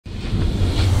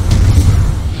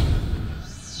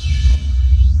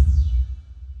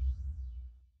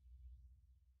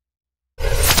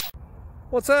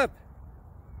What's up?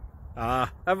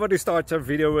 Everybody starts a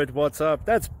video with what's up.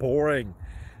 That's boring.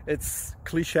 It's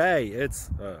cliche. It's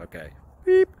okay.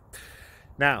 Beep.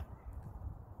 Now,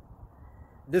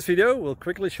 this video will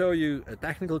quickly show you a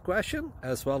technical question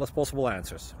as well as possible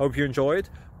answers. Hope you enjoyed.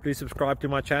 Please subscribe to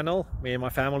my channel. Me and my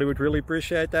family would really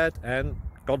appreciate that, and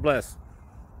God bless.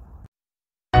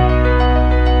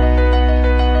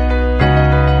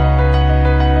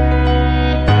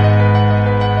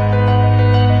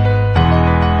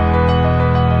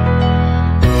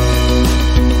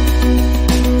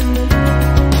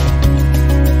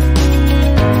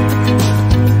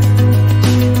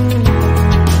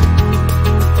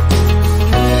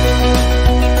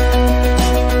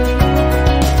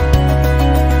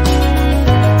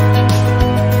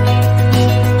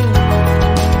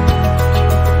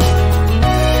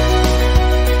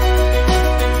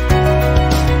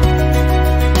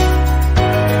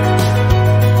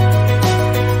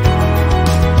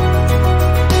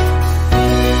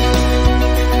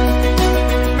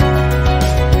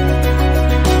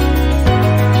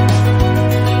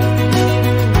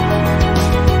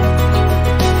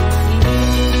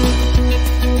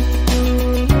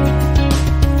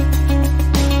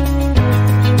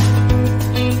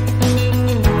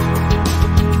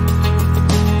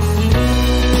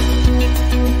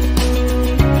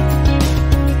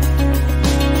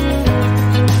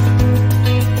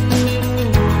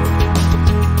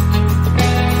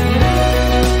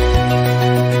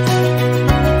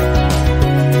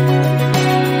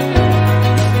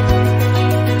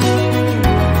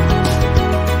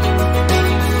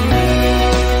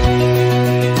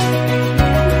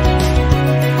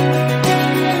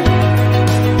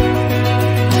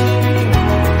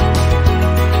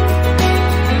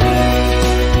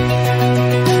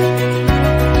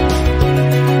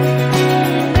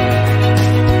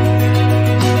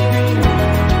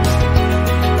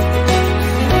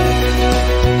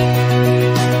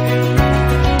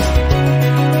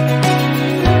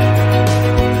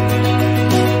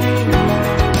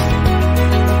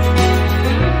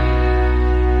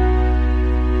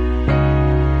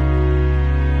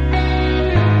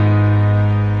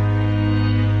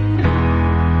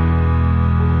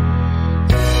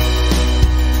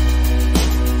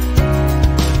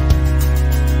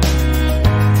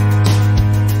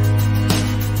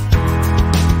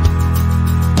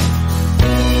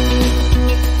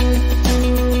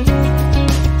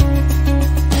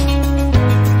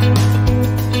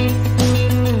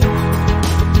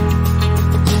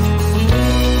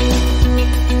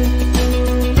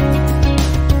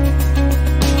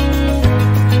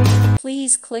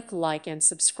 Please click like and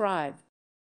subscribe.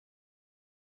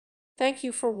 Thank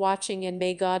you for watching, and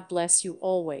may God bless you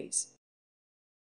always.